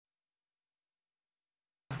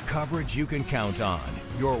Coverage you can count on.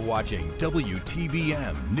 You're watching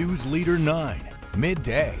WTVM News Leader 9,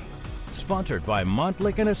 Midday. Sponsored by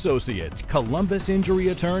Montlick & Associates, Columbus Injury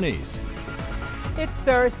Attorneys. It's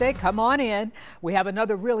Thursday. Come on in. We have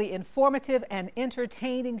another really informative and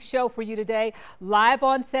entertaining show for you today. Live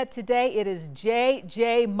on set today, it is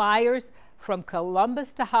J.J. Myers from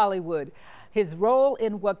Columbus to Hollywood. His role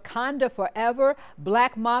in Wakanda Forever,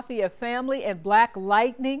 Black Mafia Family, and Black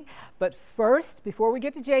Lightning. But first, before we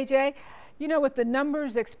get to J.J., you know, with the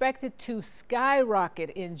numbers expected to skyrocket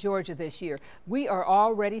in Georgia this year, we are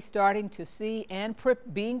already starting to see and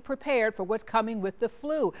being prepared for what's coming with the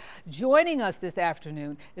flu. Joining us this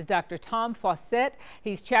afternoon is Dr. Tom Fawcett.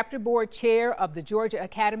 He's chapter board chair of the Georgia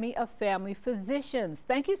Academy of Family Physicians.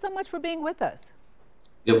 Thank you so much for being with us.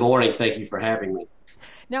 Good morning. Thank you for having me.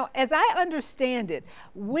 Now, as I understand it,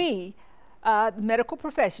 we, medical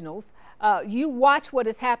professionals, you watch what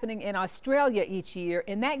is happening in Australia each year,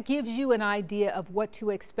 and that gives you an idea of what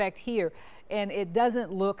to expect here. And it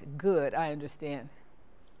doesn't look good, I understand.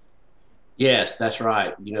 Yes, that's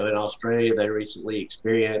right. You know, in Australia, they recently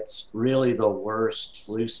experienced really the worst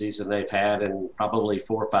flu season they've had in probably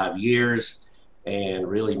 4 or 5 years. And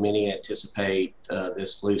really many anticipate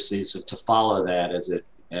this flu season to follow that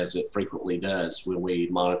as it frequently does when we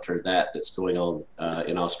monitor that's going on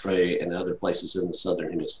in Australia and other places in the Southern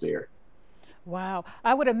Hemisphere. Wow.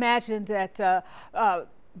 I would imagine that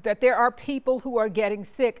that there are people who are getting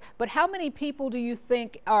sick, but how many people do you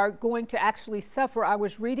think are going to actually suffer? I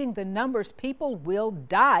was reading the numbers. People will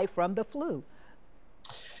die from the flu.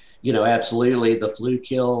 You know, absolutely. The flu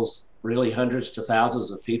kills really hundreds to thousands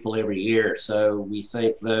of people every year. So we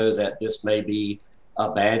think, though, that this may be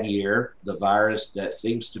a bad year. The virus that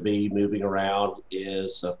seems to be moving around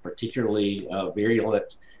is a particularly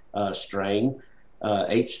virulent strain.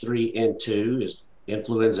 H3N2 is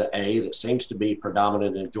influenza A that seems to be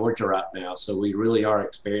predominant in Georgia right now. So we really are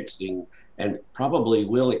experiencing and probably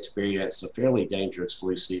will experience a fairly dangerous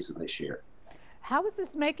flu season this year. How is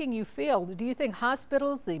this making you feel? Do you think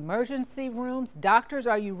hospitals, the emergency rooms, doctors,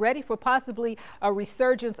 are you ready for possibly a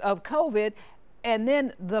resurgence of COVID and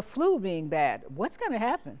then the flu being bad? What's going to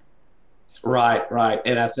happen? Right.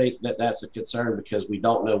 And I think that that's a concern because we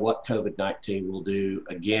don't know what COVID-19 will do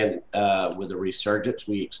again with the resurgence.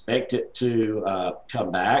 We expect it to come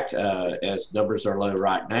back as numbers are low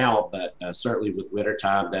right now, but certainly with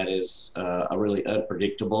wintertime, that is really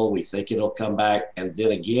unpredictable. We think it'll come back. And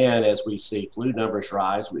then again, as we see flu numbers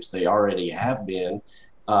rise, which they already have been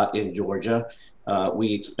in Georgia,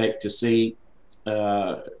 we expect to see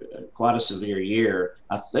quite a severe year.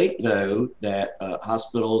 I think, though, that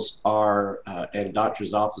hospitals and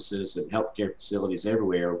doctors' offices and healthcare facilities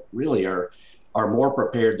everywhere really are more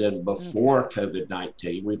prepared than before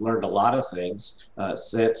COVID-19. We've learned a lot of things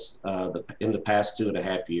since in the past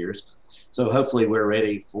 2.5 years. So hopefully we're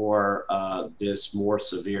ready for this more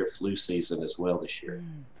severe flu season as well this year.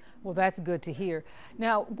 Well, that's good to hear.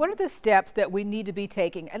 Now, what are the steps that we need to be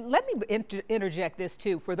taking? And let me interject this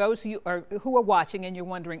too. For those who are watching and you're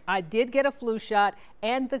wondering, I did get a flu shot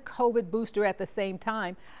and the COVID booster at the same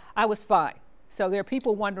time. I was fine. So there are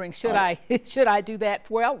people wondering, should I do that?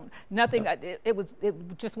 Well, nothing.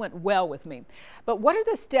 It just went well with me. But what are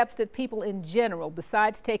the steps that people in general,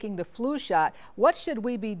 besides taking the flu shot, what should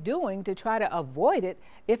we be doing to try to avoid it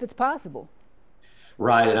if it's possible?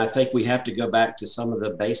 Right, and I think we have to go back to some of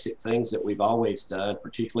the basic things that we've always done,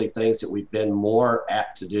 particularly things that we've been more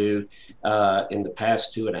apt to do in the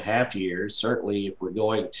past 2.5 years. Certainly, if we're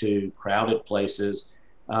going to crowded places,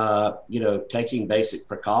 you know, taking basic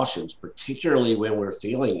precautions, particularly when we're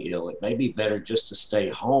feeling ill. It may be better just to stay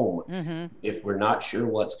home if we're not sure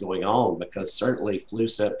what's going on, because certainly flu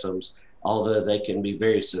symptoms, although they can be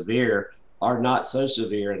very severe, are not so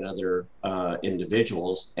severe in other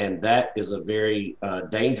individuals, and that is a very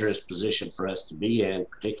dangerous position for us to be in,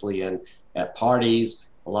 particularly at parties.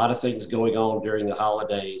 A lot of things going on during the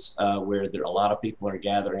holidays where a lot of people are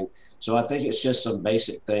gathering. So I think it's just some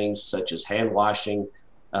basic things such as hand washing,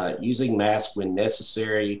 using masks when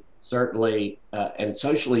necessary, certainly, and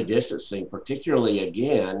socially distancing, particularly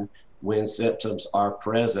again when symptoms are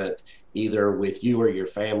present, either with you or your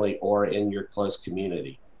family or in your close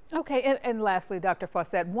community. Okay, and lastly, Dr.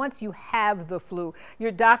 Fawcett, once you have the flu,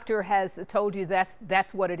 your doctor has told you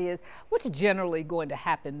that's what it is. What's generally going to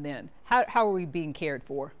happen then? How are we being cared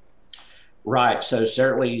for? Right, so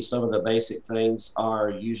certainly some of the basic things are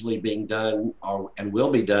usually being done and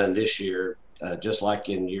will be done this year, just like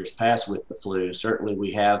in years past with the flu. Certainly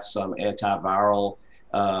we have some antiviral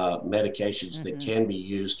medications that can be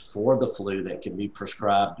used for the flu that can be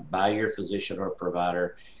prescribed by your physician or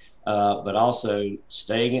provider. But also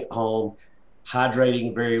staying at home,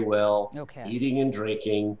 hydrating very well, Okay. eating and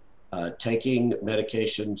drinking, taking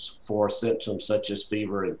medications for symptoms such as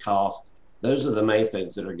fever and cough. Those are the main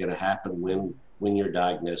things that are going to happen when you're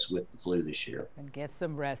diagnosed with the flu this year. And get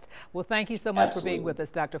some rest. Well, thank you so much Absolutely. for being with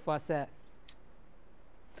us, Dr. Fawcett.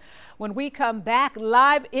 When we come back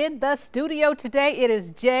live in the studio today, it is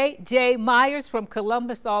J.J. Myers from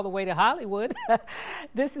Columbus all the way to Hollywood.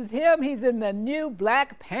 This is him. He's in the new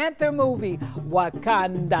Black Panther movie,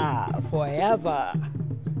 Wakanda Forever.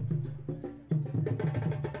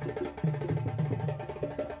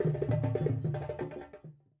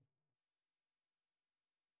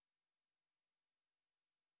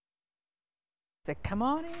 So come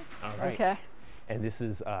on in. All right. Okay. And this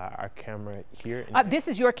is our camera here. This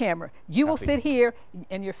is your camera. You will Copy. sit here,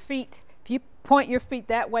 and your feet, if you point your feet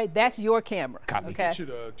that way, that's your camera. Copy. Okay. Get you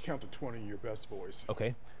to count to 20 in your best voice.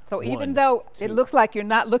 Okay. So even 1, though 2. it looks like you're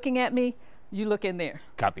not looking at me, you look in there.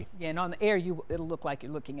 Copy. Yeah, and on the air, it'll look like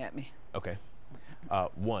you're looking at me. Okay.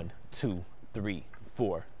 1, 2, 3,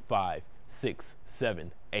 4, 5, 6,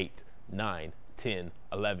 7, 8, 9, 10,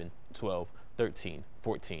 11, 12, 13,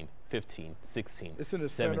 14, 15, 16, It's in the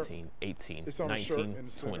 17, center. 18, It's on the shirt 19, in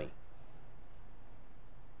the center. 20.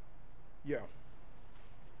 Yeah.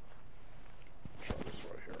 Try this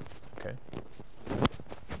right here. Okay.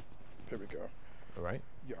 There we go. All right.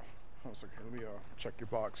 Yeah. Hold on a second. Let me check your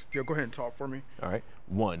box. Yeah, go ahead and talk for me. All right.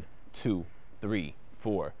 1, 2, 3,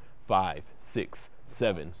 4, 5, 6,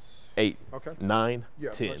 7, 8, Okay. 9,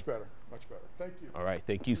 Yeah, 10. much better. Much better. Thank you. All right.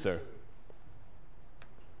 Thank you, sir.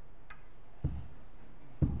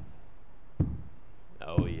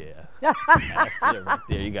 Oh, yeah. That's it right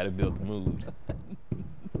there. You got to build the mood.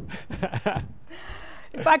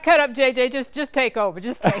 If I cut up JJ, just take over.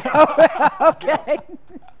 Just take over. Okay.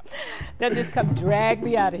 Then just come drag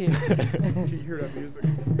me out of here. Can you hear that music?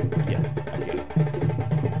 Yes, I can.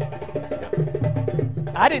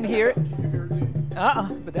 Yep. I didn't hear it. Can you hear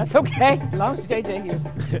it? But that's okay, as long as JJ hears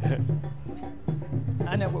it.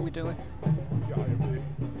 I know what we're doing. Yeah, IMD.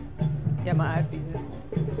 Yeah, my eyes be there.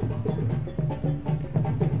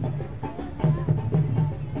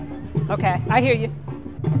 Okay, I hear you.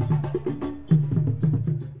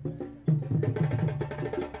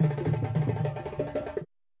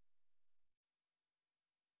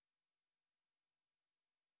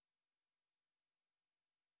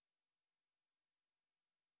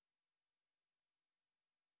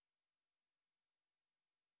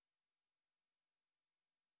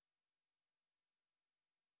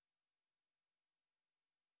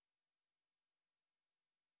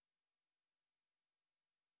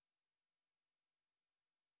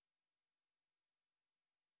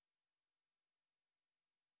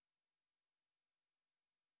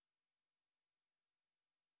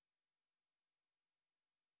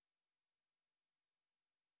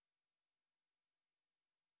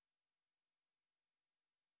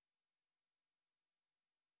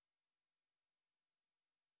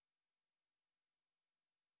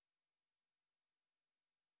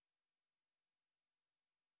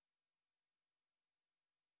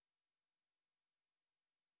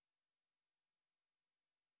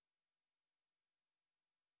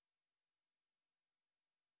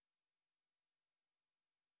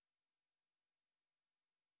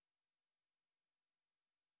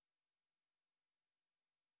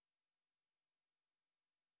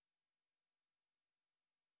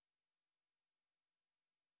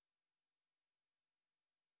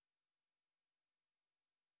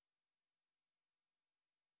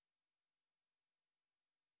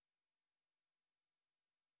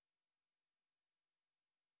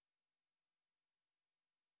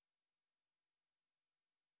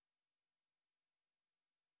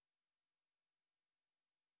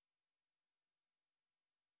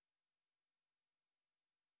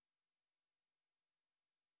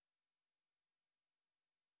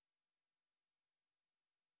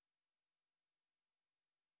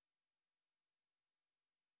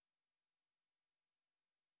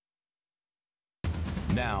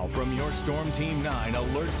 Now, from your Storm Team 9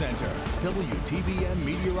 Alert Center, WTVM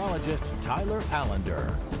meteorologist Tyler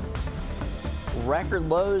Allender. Record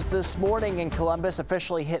lows this morning in Columbus,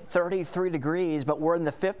 officially hit 33 degrees, but we're in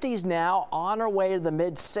the 50s now, on our way to the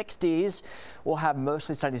mid-60s. We'll have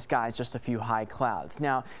mostly sunny skies, just a few high clouds.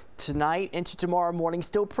 Now, tonight into tomorrow morning,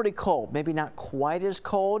 still pretty cold, maybe not quite as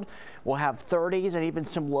cold. We'll have 30s and even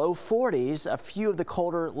some low 40s. A few of the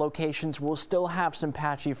colder locations will still have some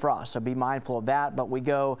patchy frost, so be mindful of that. But we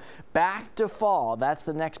go back to fall. That's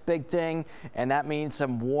the next big thing, and that means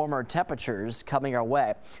some warmer temperatures coming our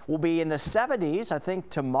way. We'll be in the 70s, I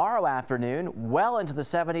think, tomorrow afternoon, well into the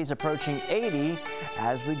 70s, approaching 80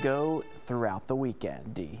 as we go throughout the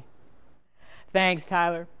weekend. Dee. Thanks,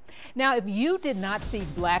 Tyler. Now, if you did not see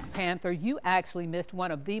Black Panther, you actually missed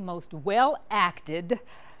one of the most well-acted,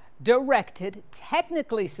 directed,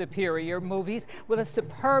 technically superior movies with a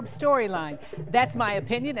superb storyline. That's my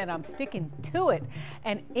opinion, and I'm sticking to it.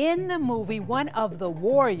 And in the movie, one of the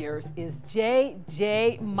warriors is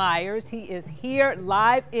J.J. Myers. He is here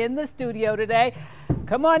live in the studio today.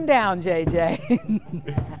 Come on down, J.J.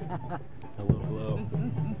 Hello, hello.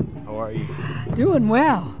 How are you? Doing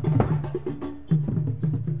well.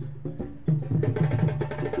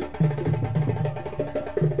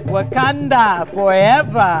 Wakanda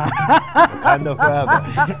forever. Wakanda forever.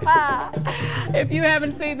 If you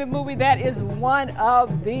haven't seen the movie, that is one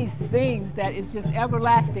of these scenes that is just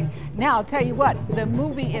everlasting. Now, I'll tell you what, the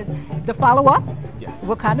movie is, the follow-up, Yes.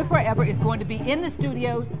 Wakanda Forever, is going to be in the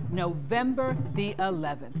studios November the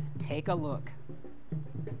 11th. Take a look.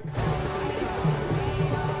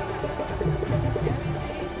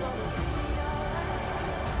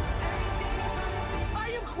 I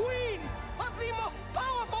am queen of the most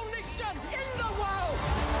powerful nation in the world,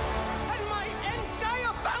 and my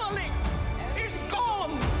entire family is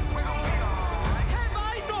gone. Have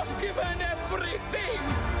I not given everything?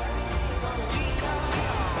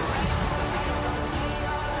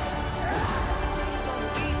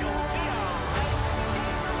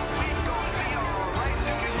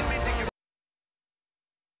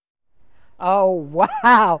 Oh,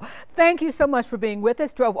 wow. Thank you so much for being with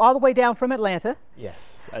us. Drove all the way down from Atlanta.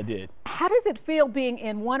 Yes, I did. How does it feel being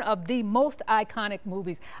in one of the most iconic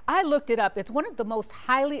movies? I looked it up. It's one of the most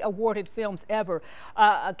highly awarded films ever.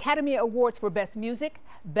 Academy Awards for Best Music,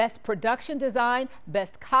 Best Production Design,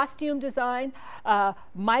 Best Costume Design.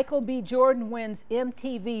 Michael B. Jordan wins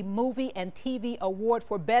MTV Movie and TV Award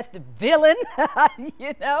for Best Villain,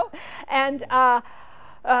 you know. And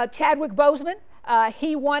Chadwick Boseman,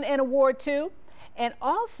 he won an award too. And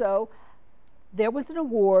also, there was an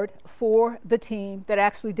award for the team that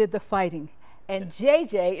actually did the fighting. And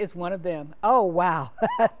JJ is one of them. Oh, wow.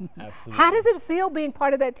 Absolutely. How does it feel being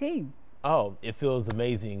part of that team? Oh, it feels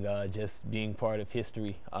amazing just being part of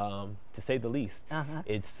history, to say the least.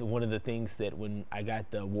 It's one of the things that when I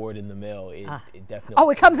got the award in the mail, it definitely... Oh,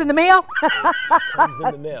 it comes in the mail? It comes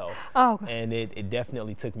in the mail. Oh. And it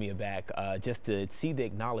definitely took me aback just to see the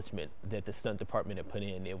acknowledgement that the stunt department had put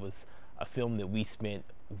in. It was a film that we spent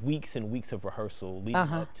weeks and weeks of rehearsal leading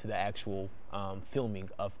up to the actual filming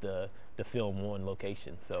of the film on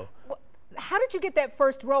location. So. How did you get that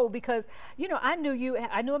first role? Because, you know, I knew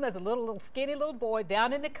him as a little skinny little boy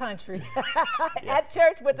down in the country at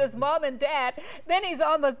church with his mom and dad. Then he's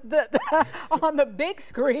on on the big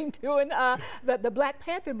screen doing the Black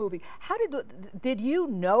Panther movie. How did you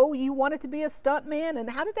know you wanted to be a stuntman, and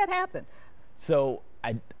how did that happen? So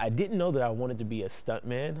I didn't know that I wanted to be a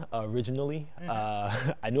stuntman originally.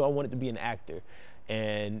 I knew I wanted to be an actor.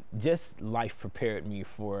 And just life prepared me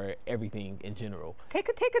for everything in general. Take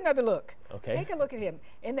another look. Okay. Take a look at him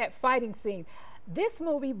in that fighting scene. This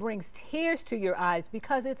movie brings tears to your eyes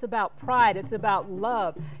because it's about pride, it's about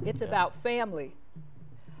love, it's about family.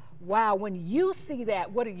 Wow, when you see that,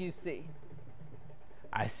 what do you see?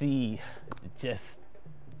 I see just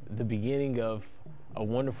the beginning of a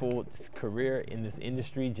wonderful career in this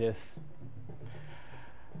industry, just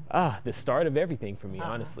the start of everything for me,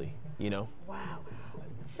 honestly, you know. Wow.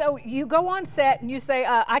 So you go on set and you say,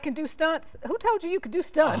 I can do stunts. Who told you could do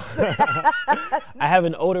stunts? I have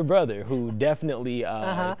an older brother who definitely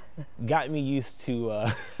got me used to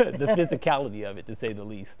the physicality of it, to say the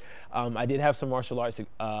least. I did have some martial arts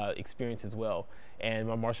experience as well, and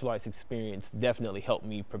my martial arts experience definitely helped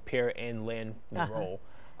me prepare and land the role.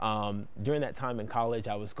 During that time in college,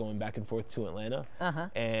 I was going back and forth to Atlanta,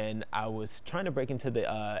 and I was trying to break into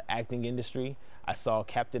the acting industry. I saw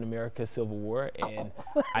Captain America: Civil War, and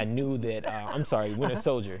I knew that, I'm sorry, Winter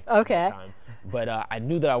Soldier at the time. But I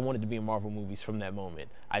knew that I wanted to be in Marvel movies from that moment.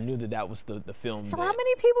 I knew that that was the film. So how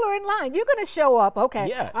many people are in line? You're going to show up, okay.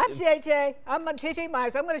 Yeah. I'm JJ. I'm JJ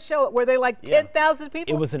Myers. I'm going to show up. Were there like 10,000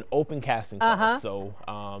 people? It was an open casting call. So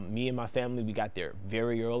me and my family, we got there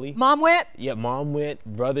very early. Mom went? Yeah, mom went,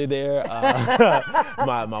 brother there.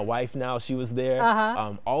 My wife now, she was there.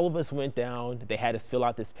 All of us went down. They had us fill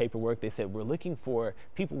out this paperwork. They said, we're looking for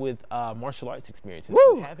people with martial arts experience. If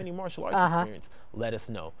you have any martial arts experience, let us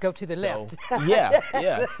know. Go to the left.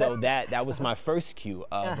 Yeah. So that was my first cue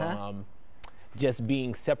of just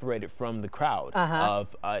being separated from the crowd,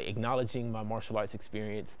 of acknowledging my martial arts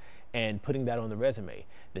experience and putting that on the resume.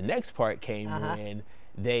 The next part came when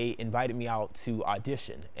they invited me out to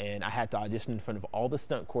audition, and I had to audition in front of all the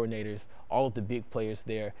stunt coordinators, all of the big players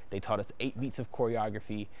there. They taught us 8 beats of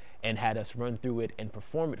choreography and had us run through it and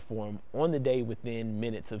perform it for them on the day within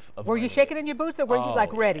minutes of Were you shaking in your boots, or were you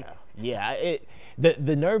like ready? Yeah,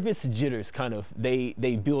 the nervous jitters kind of, they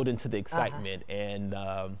build into the excitement and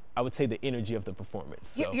I would say the energy of the performance.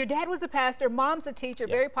 So. Your dad was a pastor, mom's a teacher,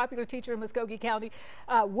 very popular teacher in Muskogee County.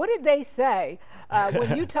 What did they say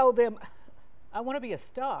when you told them, I want to be a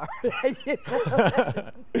star?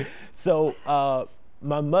 So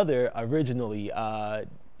my mother originally,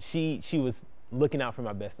 she was looking out for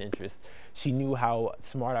my best interest. She knew how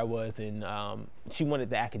smart I was, and she wanted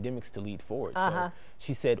the academics to lead forward. So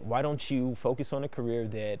she said, why don't you focus on a career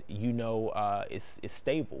that you know is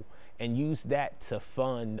stable, and use that to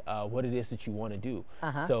fund what it is that you want to do.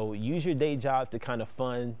 So use your day job to kind of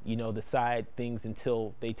fund, you know, the side things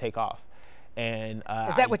until they take off. And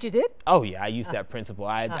is that what you did? Oh yeah, I used that principle.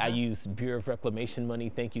 I used Bureau of Reclamation money,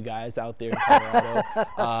 thank you guys out there in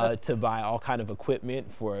Colorado, to buy all kind of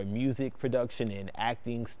equipment for music production and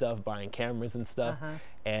acting stuff, buying cameras and stuff.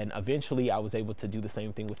 And eventually I was able to do the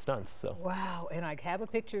same thing with stunts. So. Wow, and I have a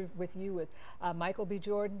picture with you with Michael B.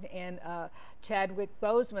 Jordan and Chadwick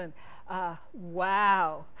Boseman.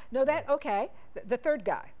 Wow. No, that, okay, the third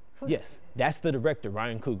guy. Yes, that's the director,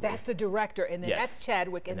 Ryan Coogler. That's the director, and then that's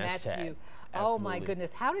Chadwick, and that's Chad. you. Absolutely. Oh my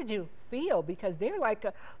goodness, how did you feel? Because they're like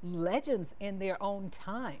legends in their own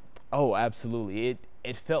time. Oh, absolutely.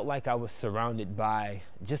 It felt like I was surrounded by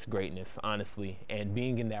just greatness, honestly, and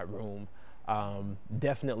being in that room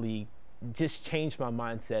definitely just changed my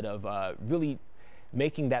mindset of really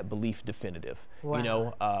making that belief definitive. Wow. You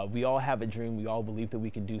know, we all have a dream, we all believe that we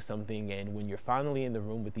can do something, and when you're finally in the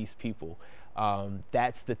room with these people,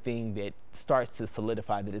 that's the thing that starts to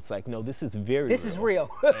solidify that it's like, no, this is very This is real.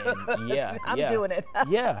 And yeah, I'm doing it.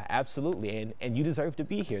 Yeah, absolutely, and you deserve to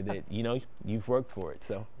be here, that, you know, you've worked for it,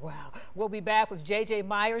 so. Wow. We'll be back with J.J.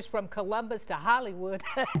 Myers from Columbus to Hollywood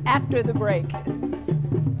after the break.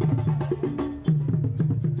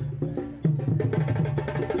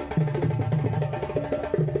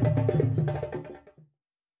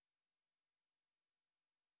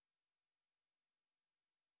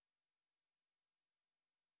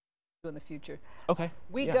 In the future. Okay.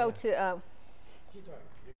 We go to.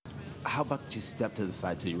 How about you step to the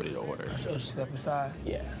side till you're ready to order? So step aside.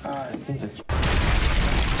 Yeah. Just.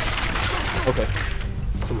 Okay.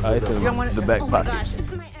 It's in the back pocket. Oh my gosh,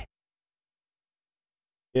 it's my.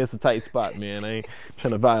 Yeah, it's a tight spot, man. I ain't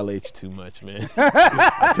trying to violate you too much, man.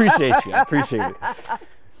 I appreciate you. I appreciate it.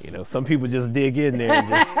 You know, some people just dig in there and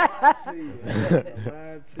just. Lie to you. I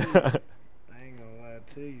ain't gonna lie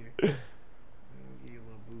to you. Give you a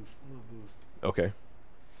little boost. Okay. There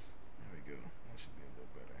we go. That should be a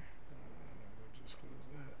little better. We'll just close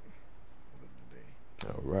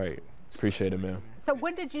that. All right. Appreciate it, man. So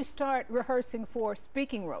when did you start rehearsing for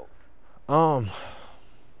speaking roles?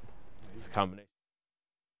 It's a combination.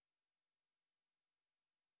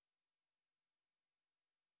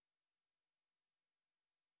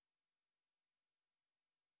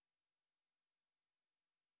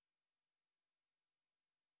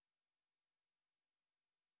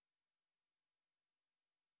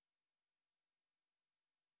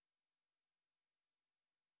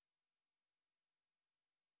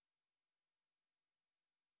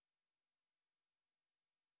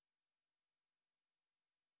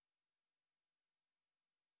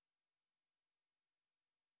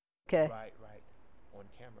 Okay. Right. On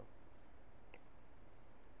camera.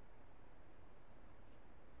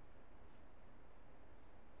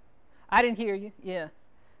 I didn't hear you. Yeah.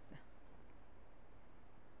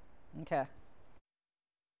 Okay.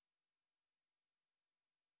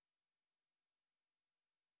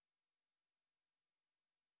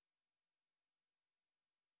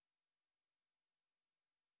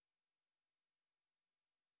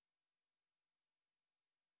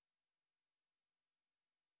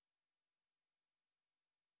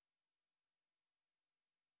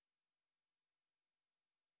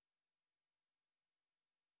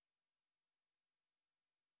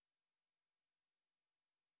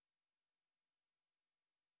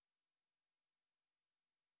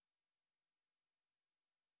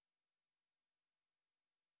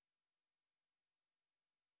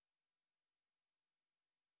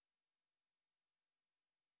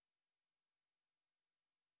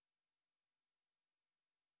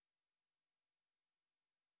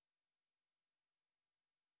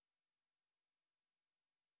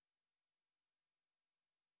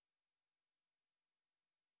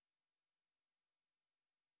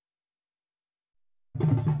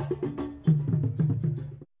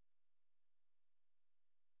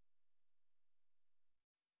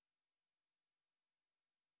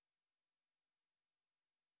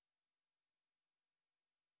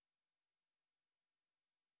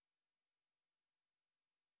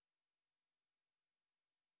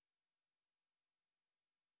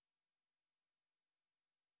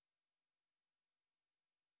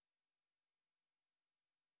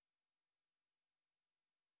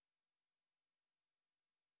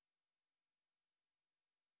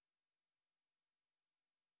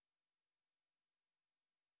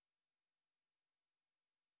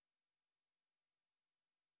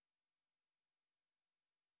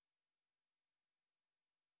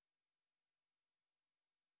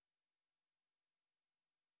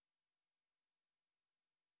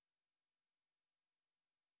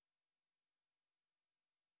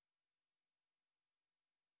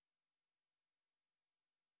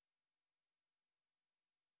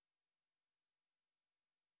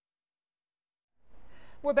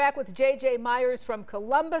 We're back with J.J. Myers from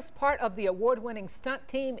Columbus, part of the award-winning stunt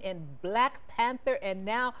team in Black Panther and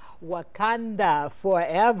now Wakanda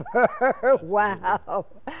Forever. Wow.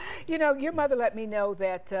 You know, your mother let me know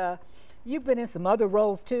that you've been in some other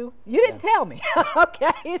roles too. You didn't tell me.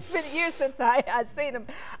 Okay, it's been years since I've seen him.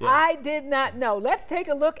 Yeah. I did not know. Let's take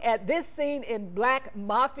a look at this scene in Black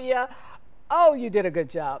Mafia. Oh, you did a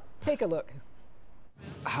good job. Take a look.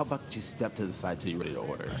 How about you step to the side till you're ready to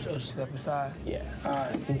order? Sure, step aside. Yeah. All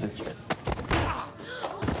right.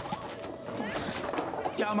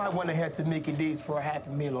 Y'all might want to head to Mickey D's for a Happy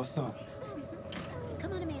Meal or something.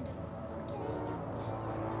 Come on, Amanda.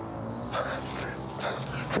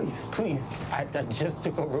 Please. I just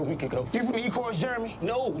took over a week ago. You from Ecorse, Jeremy?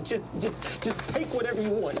 No, just take whatever you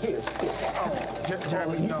want. Here. Oh,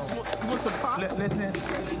 Jeremy, no. What's the problem? Listen,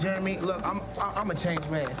 Jeremy, look, I'm a changed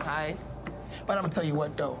man, all right? But I'm gonna tell you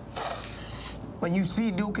what, though. When you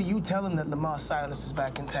see Duke, you tell him that Lamar Silas is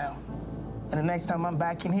back in town. And the next time I'm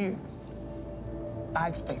back in here, I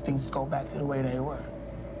expect things to go back to the way they were.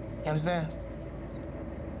 You understand?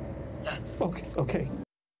 Okay.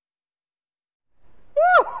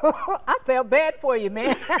 I felt bad for you,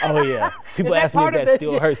 man. Oh, yeah. People ask me if that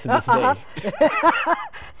still hurts to this day.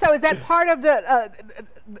 So is that part of the,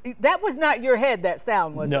 that was not your head, that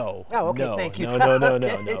sound, was it? No. Oh, okay, no, thank you.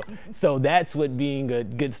 No. So that's what being a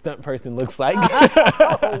good stunt person looks like.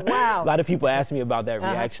 Oh, wow. A lot of people ask me about that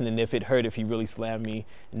reaction and if it hurt if he really slammed me.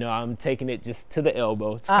 No, I'm taking it just to the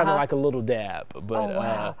elbow. It's kind of like a little dab. But,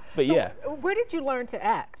 wow. But so yeah. Where did you learn to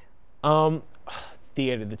act?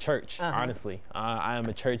 Theater, the church, honestly. I am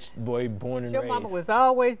a church boy born and Your raised. mama was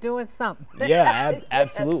always doing something. Yeah,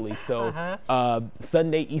 absolutely. So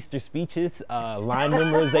Sunday Easter speeches, line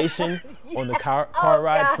memorization on the car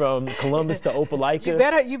ride from Columbus to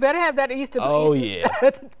Opelika. You better have that Easter. Oh, Easter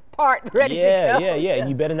part ready to go. Yeah. And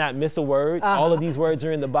you better not miss a word. All of these words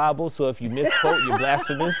are in the Bible, so if you misquote, you're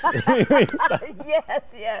blasphemous. Yes.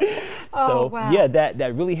 So yeah,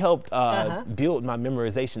 that really helped build my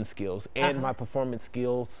memorization skills and my performance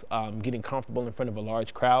skills, getting comfortable in front of a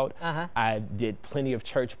large crowd. I did plenty of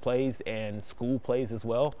church plays and school plays as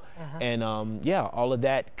well. And yeah, all of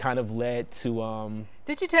that kind of led to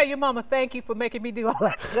did you tell your mama thank you for making me do all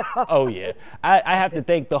that stuff? Oh yeah, I have to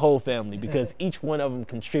thank the whole family because each one of them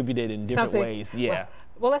contributed in different ways. Yeah.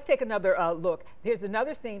 Well, let's take another look. Here's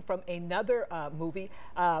another scene from another movie,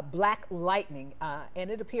 Black Lightning,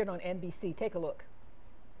 and it appeared on NBC. Take a look.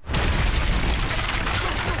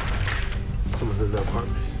 Someone's in the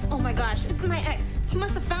apartment. Oh my gosh, it's my ex. He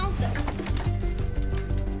must have found them.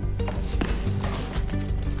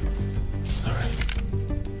 Sorry.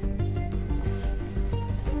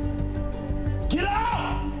 Get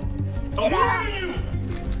out! Where are you?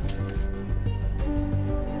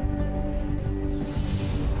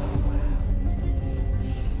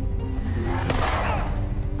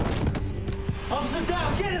 Officer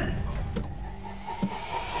down, get him!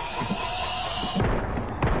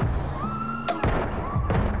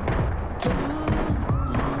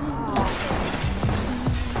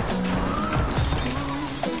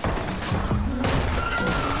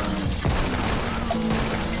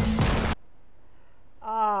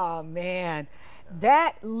 Oh, man.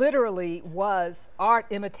 That literally was art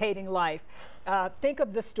imitating life. Think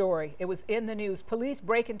of the story. It was in the news. Police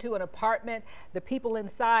break into an apartment. The people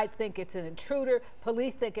inside think it's an intruder.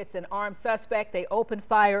 Police think it's an armed suspect. They open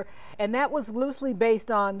fire. And that was loosely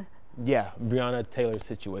based on... Yeah, Breonna Taylor's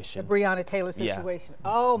situation. The Breonna Taylor situation.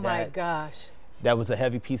 Yeah, oh, my gosh. That was a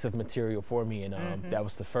heavy piece of material for me. And that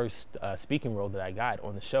was the first speaking role that I got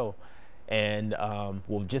on the show. And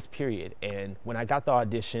well, just period. And when I got the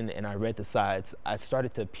audition and I read the sides, I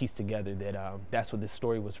started to piece together that that's what this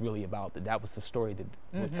story was really about, that was the story that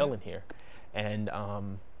we're telling here. And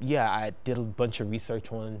yeah, I did a bunch of research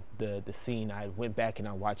on the scene. I went back and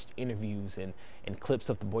I watched interviews and clips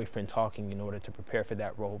of the boyfriend talking in order to prepare for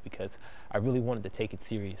that role because I really wanted to take it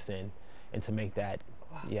serious and to make that,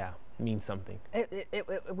 yeah, mean something.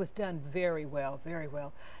 It was done very well, very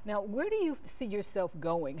well. Now, where do you see yourself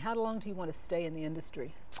going? How long do you want to stay in the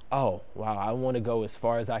industry? Oh, wow, I want to go as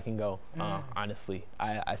far as I can go, honestly.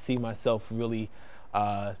 I see myself really,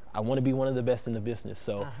 I want to be one of the best in the business,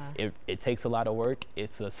 so it takes a lot of work.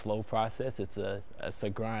 It's a slow process, it's a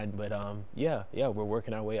grind, but yeah, we're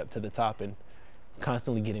working our way up to the top and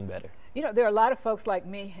constantly getting better. You know, there are a lot of folks like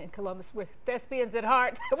me in Columbus with thespians at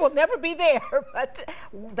heart. We'll never be there, but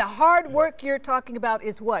the hard work you're talking about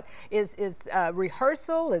is what? Is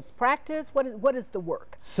rehearsal, is practice? What is the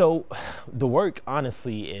work? So the work,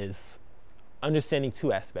 honestly, is understanding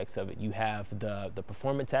two aspects of it. You have the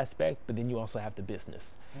performance aspect, but then you also have the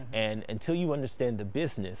business. And until you understand the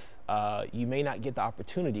business, you may not get the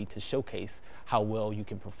opportunity to showcase how well you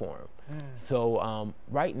can perform. So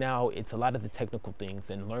right now, it's a lot of the technical things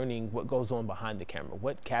and learning what goes on behind the camera,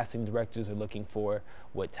 what casting directors are looking for,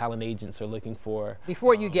 what talent agents are looking for.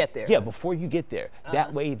 Before you get there. Yeah, before you get there.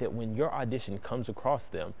 That way that when your audition comes across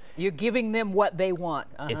them, you're giving them what they want.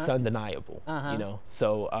 It's undeniable, you know.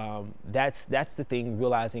 So that's the thing,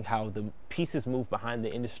 realizing how the pieces move behind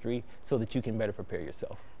the industry so that you can better prepare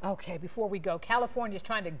yourself. Okay, before we go, California is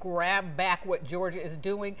trying to grab back what Georgia is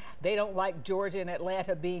doing. They don't like Georgia and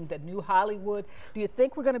Atlanta being the new Hollywood. Do you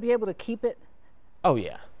think we're going to be able to keep it? Oh,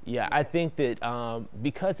 yeah. Yeah, I think that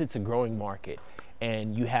because it's a growing market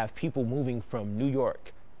and you have people moving from New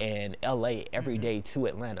York and LA every day to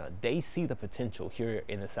Atlanta, they see the potential here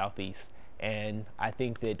in the Southeast. And I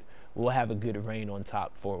think that we'll have a good reign on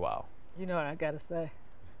top for a while. You know what I got to say?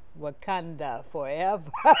 Wakanda forever.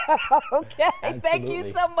 Okay, absolutely. Thank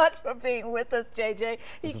you so much for being with us, JJ.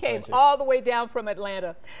 He came all the way down from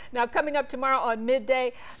Atlanta. Now, coming up tomorrow on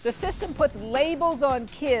Midday, the system puts labels on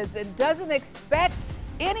kids and doesn't expect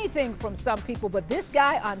anything from some people, but this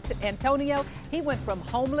guy, Antonio, he went from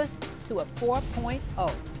homeless to a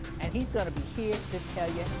 4.0, and he's going to be here to tell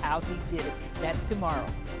you how he did it. That's tomorrow.